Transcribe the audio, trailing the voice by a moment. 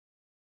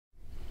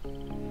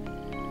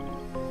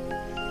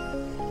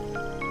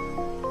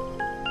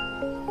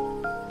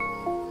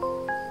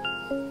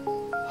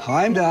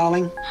Hi,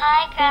 darling.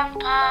 Hi,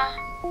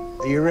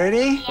 Grandpa. Are you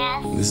ready?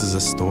 Yes. This is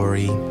a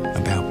story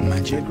about The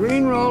magic.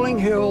 green rolling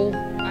hill.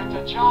 And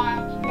a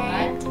giant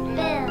red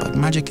bill. But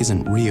magic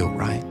isn't real,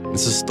 right?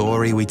 It's a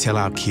story we tell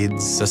our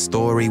kids, a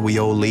story we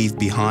all leave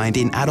behind.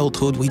 In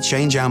adulthood, we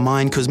change our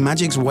mind because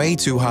magic's way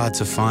too hard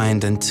to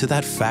find, and to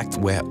that fact,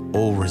 we're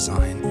all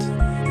resigned.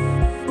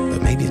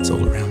 But maybe it's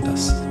all around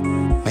us.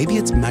 Maybe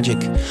it's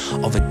magic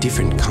of a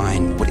different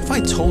kind. What if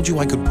I told you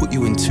I could put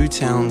you in 2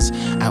 towns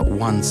at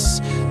once?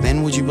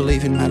 Then would you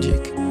believe in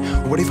magic?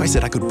 What if I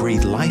said I could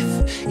breathe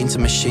life into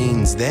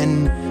machines?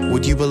 Then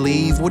would you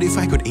believe? What if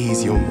I could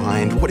ease your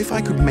mind? What if I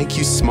could make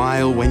you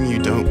smile when you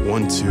don't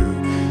want to?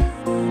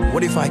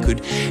 What if I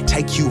could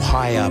take you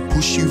higher,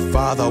 push you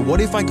farther? What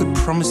if I could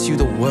promise you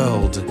the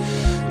world?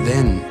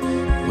 Then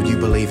would you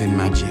believe in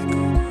magic?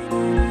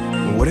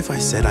 What if I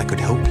said I could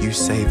help you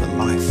save a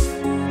life?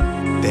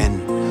 Then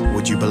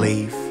would you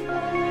believe?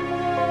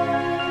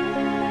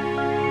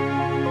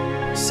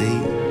 See,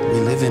 we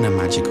live in a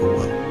magical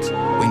world.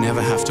 We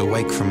never have to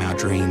wake from our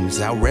dreams.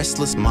 Our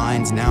restless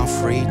minds now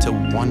free to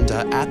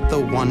wonder at the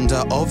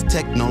wonder of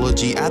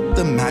technology, at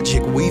the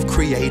magic we've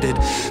created.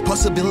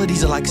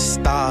 Possibilities are like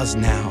stars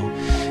now.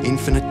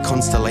 Infinite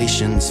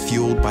constellations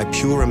fueled by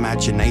pure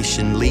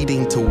imagination,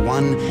 leading to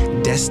one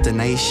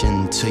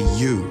destination, to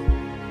you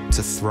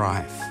to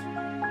thrive.